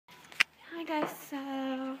Okay, so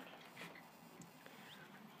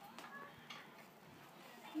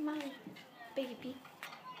my baby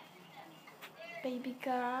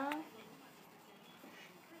girl,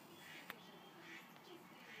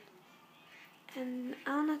 and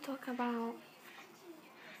I wanna talk about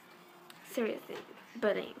serious thing,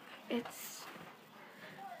 bullying. It's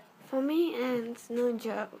for me, and it's no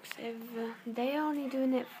jokes. If they only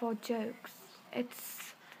doing it for jokes,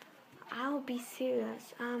 I'll be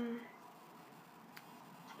serious.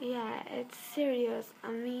 Yeah, it's serious. I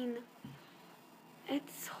mean,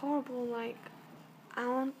 it's horrible. Like, I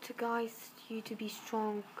want you to be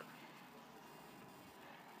strong.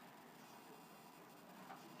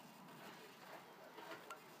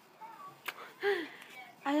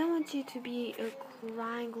 I don't want you to be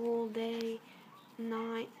crying all day,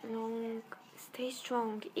 night long. Stay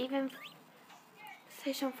strong. Even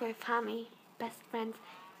stay strong for your family, best friends.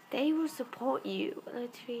 They will support you.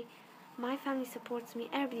 Literally, my family supports me.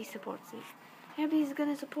 Everybody supports me. Everybody's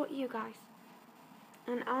gonna support you guys.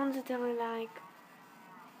 And I want to tell you, like,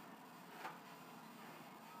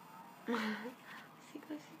 see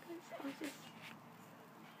guys, I was just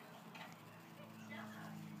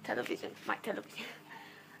television, my television.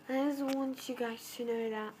 And I just want you guys to know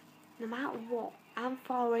that no matter what, I'm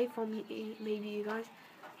far away from you, maybe you guys,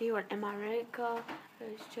 you are in America,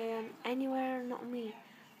 Australia, anywhere, not me.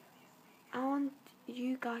 I want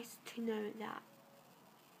you guys to know that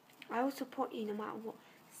I will support you no matter what.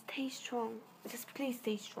 Stay strong. Just please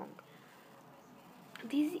stay strong.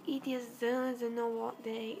 These idiots don't know what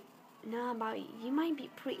they know about you. You might be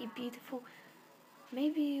pretty beautiful.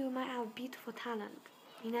 Maybe you might have beautiful talent.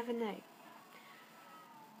 You never know.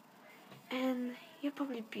 And you're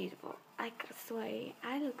probably beautiful. I swear,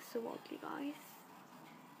 I look so ugly, guys.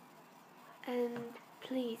 And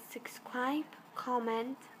please subscribe,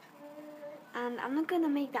 comment, and I'm not gonna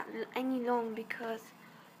make that any long because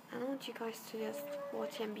I don't want you guys to just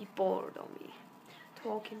watch and be bored of me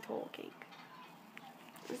talking.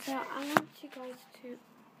 So I want you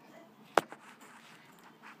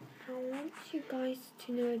guys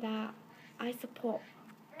to know that I support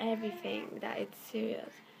everything, that it's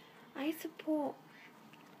serious. I support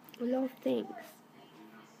a lot of things.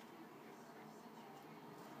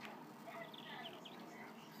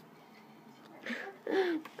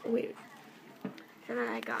 Weird. So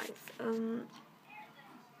guys,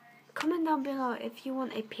 comment down below if you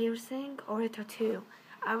want a piercing or a tattoo.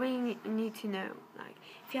 I really need to know. Like,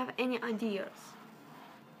 if you have any ideas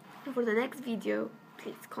for the next video,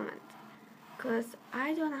 please comment. Cause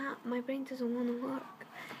my brain doesn't want to work.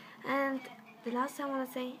 And the last thing I want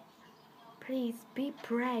to say, please be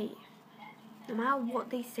brave. No matter what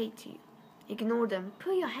they say to you, ignore them.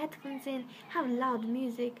 Put your headphones in, have loud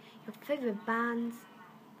music, your favorite bands,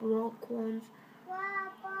 rock ones,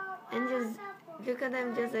 and just look at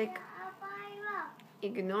them, just like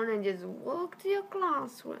ignore them, just walk to your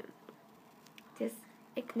classroom. Just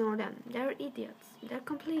ignore them. They're idiots. They're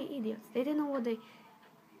complete idiots. They don't know what they're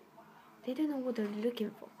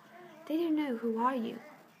looking for. They don't know who are you.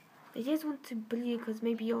 They just want to bully you because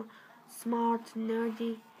maybe you're smart,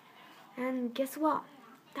 nerdy. And guess what?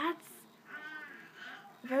 That's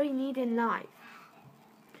very needed in life.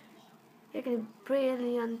 You're gonna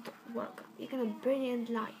brilliant work. You're gonna brilliant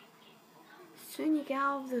life. Soon you get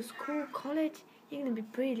out of the school, college, you're gonna be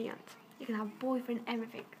brilliant. You're gonna have a boyfriend,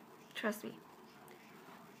 everything. Trust me.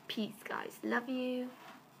 Peace, guys. Love you.